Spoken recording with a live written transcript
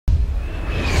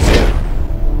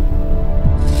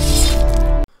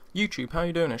YouTube, how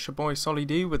you doing? It's your boy Solly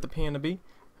D with the P and the B,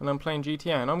 and I'm playing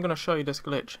GTA, and I'm going to show you this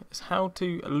glitch. It's how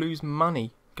to lose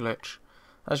money glitch.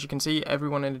 As you can see,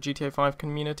 everyone in the GTA 5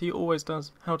 community always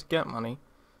does how to get money.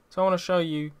 So I want to show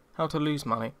you how to lose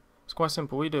money. It's quite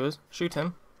simple. What you do is shoot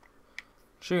him,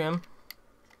 shoot him,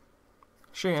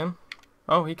 shoot him.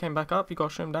 Oh, he came back up. You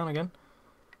got to shoot him down again.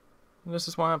 And this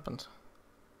is what happens.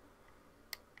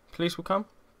 Police will come,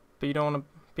 but you don't want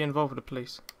to be involved with the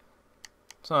police.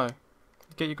 So,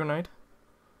 get your grenade,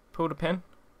 pull the pin,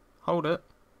 hold it,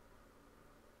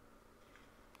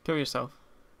 kill yourself.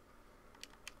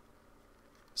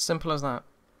 Simple as that.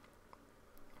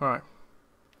 Right.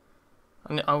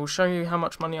 And I will show you how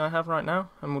much money I have right now,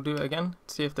 and we'll do it again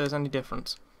to see if there's any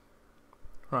difference.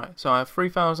 Right, so I have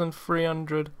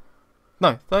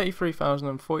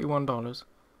 $33,041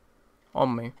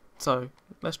 on me. So,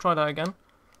 let's try that again.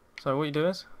 So what you do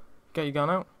is, get your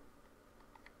gun out,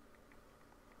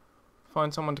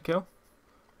 find someone to kill.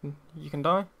 You can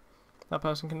die, that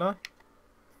person can die,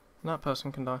 and that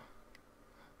person can die.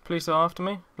 Police are after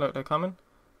me, look, they're coming,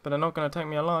 but they're not going to take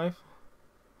me alive.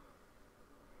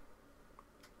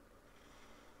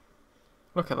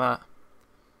 Look at that.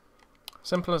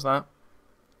 Simple as that.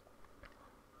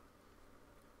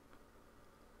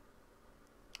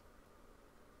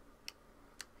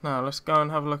 Now let's go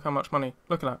and have a look how much money.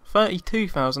 Look at that,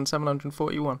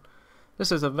 32,741.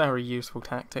 This is a very useful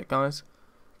tactic, guys.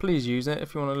 Please use it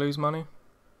if you want to lose money.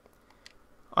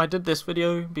 I did this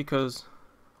video because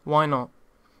why not?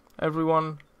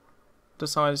 Everyone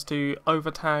decides to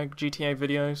overtag GTA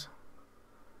videos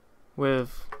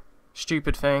with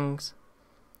stupid things.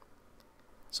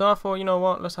 So I thought, you know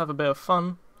what, let's have a bit of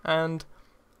fun and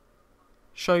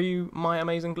show you my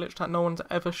amazing glitch that no one's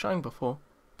ever shown before.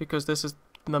 Because this is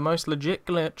the most legit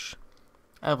glitch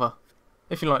ever.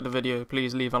 If you like the video,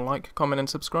 please leave a like, comment and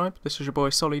subscribe. This is your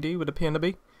boy Solly D with a P and a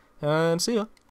B, and see ya.